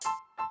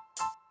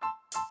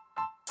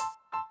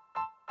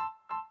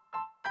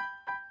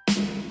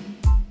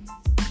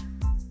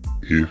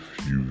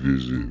if you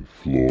visit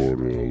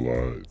Florida a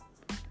lot,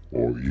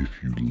 or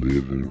if you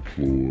live in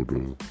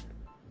Florida,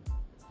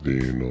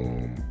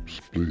 then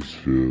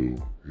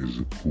Splitsville is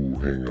a cool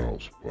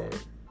hangout spot.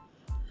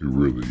 It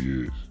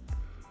really is.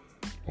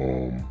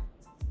 Um,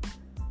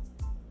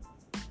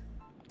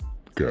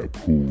 got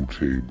pool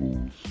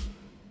tables.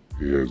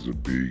 It has a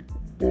big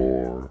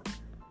bar.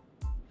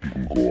 You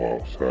can go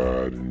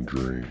outside and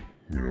drink.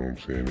 You know what I'm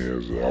saying? It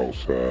has an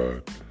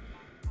outside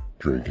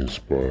drinking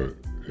spot,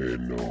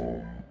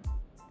 and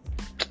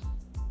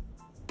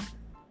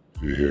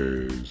it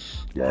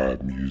has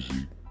live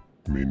music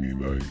many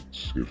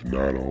nights, if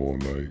not all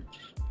nights.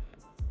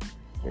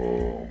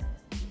 Um,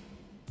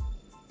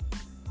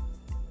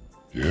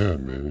 yeah,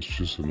 man, it's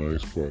just a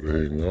nice spot to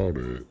hang out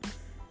at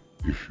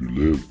if you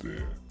live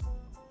there,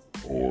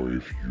 or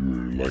if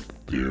you're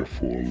like there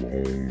for a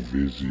long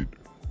visit,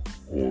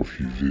 or if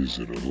you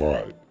visit a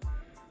lot.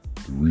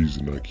 The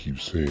reason I keep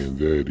saying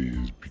that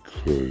is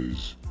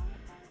because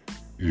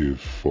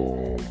if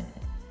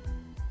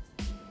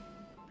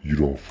you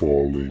don't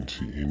fall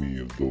into any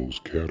of those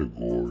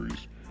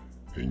categories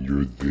and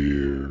you're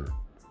there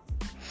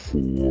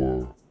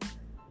for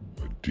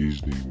a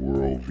Disney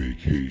World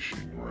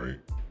vacation, right?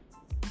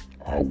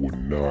 I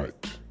would not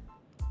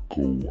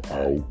go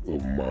out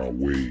of my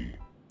way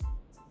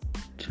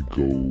to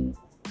go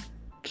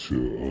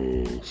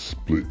to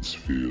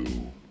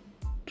Splitsville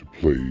to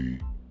play.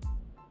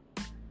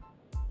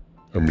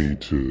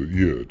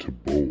 To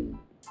bowl,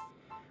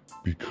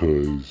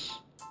 because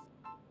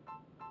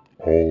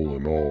all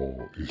in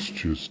all, it's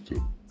just a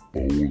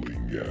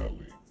bowling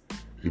alley.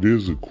 It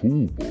is a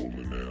cool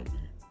bowling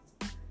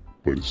alley,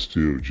 but it's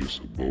still just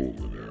a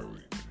bowling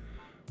alley.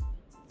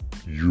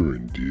 You're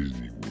in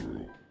Disney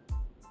World.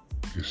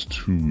 It's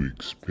too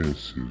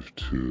expensive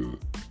to,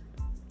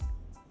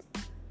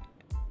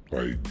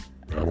 I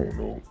don't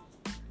know,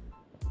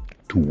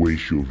 to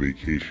waste your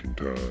vacation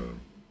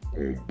time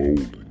on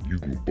bowling. You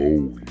can bowl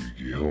when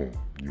you get home.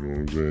 You know what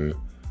I'm saying?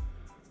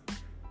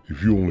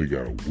 If you only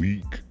got a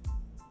week,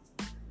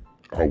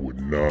 I would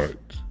not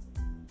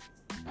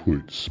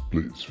put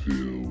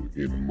Splitsville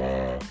in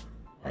my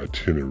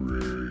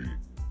itinerary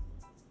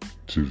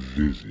to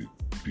visit,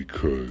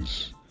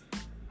 because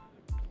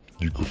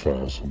you can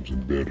find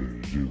something better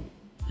to do.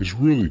 It's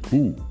really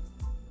cool,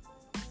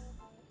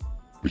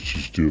 but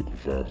you still can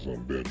find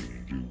something better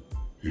to do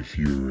if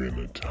you're in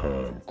a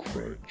time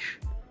crunch.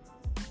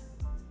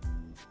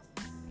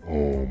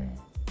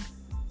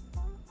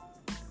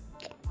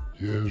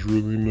 Yeah, there's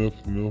really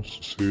nothing else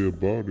to say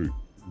about it.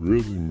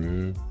 Really,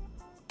 man.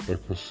 Like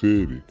I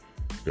said, it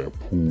got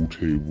pool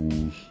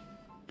tables,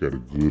 got a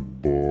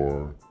good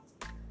bar,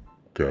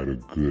 got a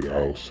good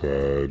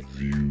outside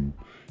view.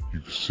 You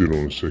can sit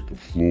on the second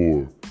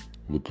floor,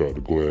 look out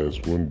the glass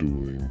window,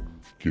 and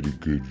get a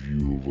good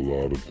view of a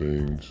lot of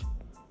things.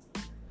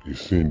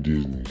 It's in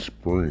Disney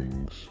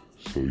Springs,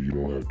 so you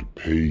don't have to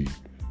pay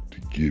to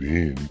get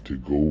in to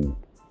go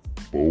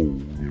bowl.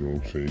 You know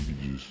what I'm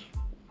saying?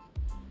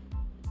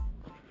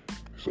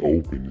 It's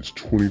open. It's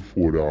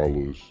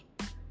 $24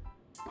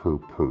 per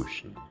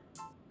person.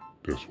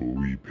 That's what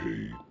we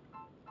paid.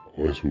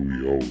 Oh, that's what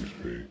we always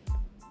pay.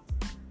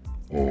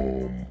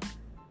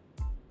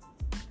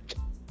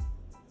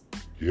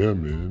 Yeah,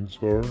 man, it's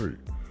alright.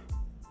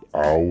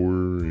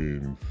 Hour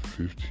and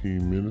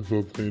 15 minutes,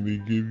 I think they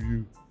give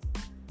you.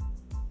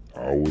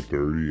 Hour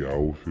 30,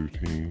 hour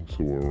 15,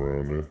 somewhere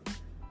around there.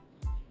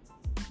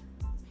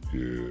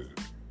 Yeah,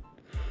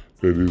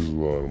 that is a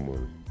lot of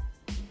money.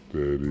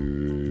 That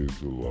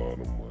is a lot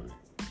of money.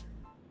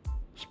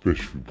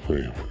 Especially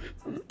playing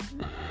with.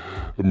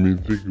 I mean,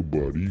 think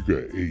about it. You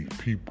got 8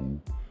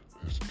 people.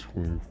 That's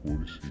 20,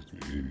 40, 60,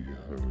 80,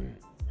 100.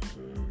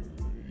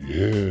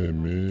 Yeah,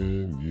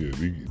 man. Yeah,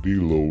 they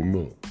loading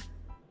up.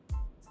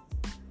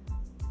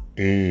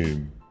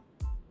 And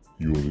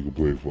you only can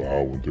play for an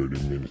hour and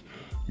 30 minutes.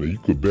 Now, you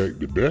could back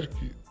to back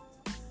it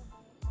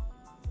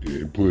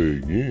and play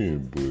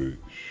again, but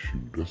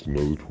shoot, that's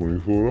another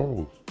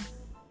 $24.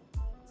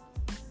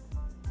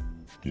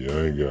 Yeah,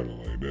 I ain't got it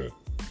like that.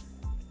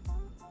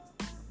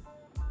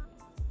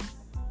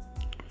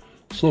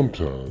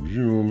 Sometimes,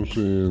 you know what I'm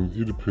saying?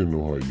 It depends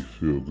on how you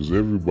feel, because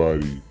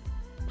everybody,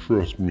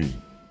 trust me,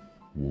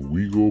 when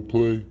we go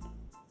play,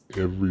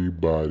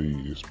 everybody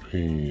is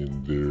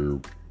paying their,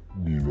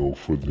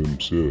 for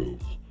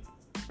themselves.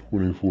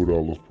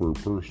 $24 per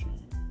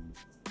person.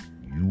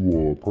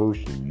 You are a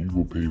person, you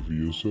go pay for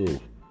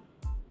yourself.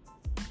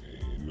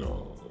 And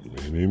nah,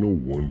 man, ain't no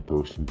one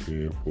person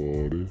paying for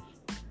all this.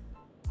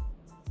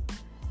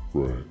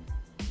 Right.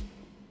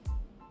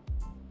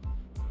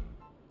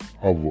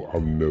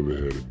 I've never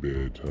had a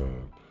bad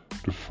time.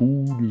 The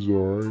food is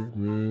alright,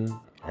 man.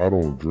 I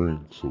don't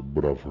drink,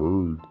 but I've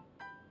heard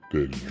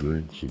that the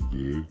drinks are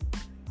good.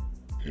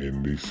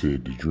 And they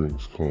said the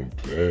drinks come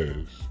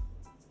fast.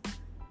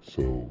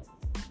 So,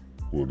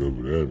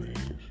 whatever that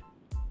means.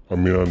 I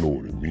mean, I know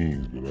what it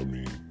means, but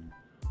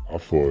I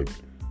thought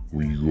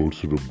when you go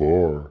to the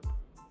bar,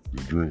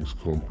 the drinks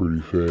come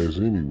pretty fast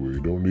anyway.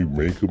 Don't they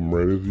make them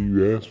right after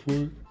you ask for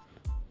it?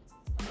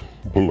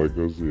 But like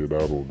I said,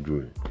 I don't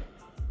drink.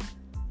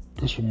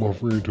 That's what my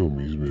friend told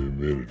me. He's been,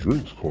 man, the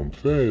drinks come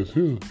fast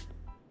here.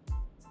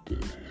 The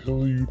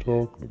hell are you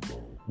talking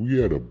about?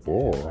 We at a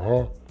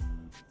bar.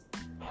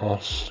 How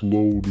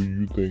slow do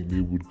you think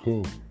they would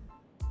come?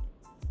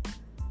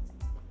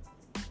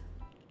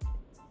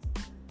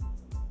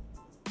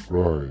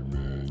 Right,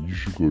 man. You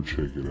should go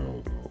check it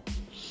out, though.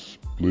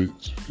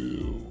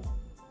 Splitsville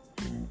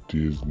in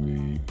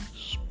Disney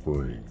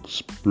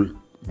Springs.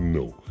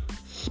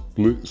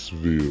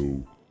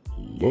 Splitsville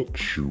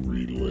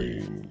Luxury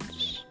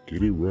Lanes.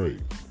 Get it right.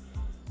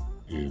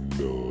 In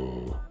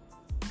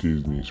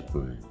Disney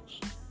Springs.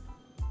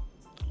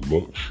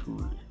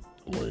 Luxury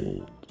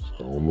Lanes.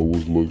 I don't know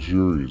what's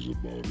luxurious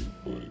about it,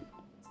 but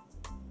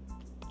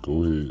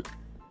go ahead.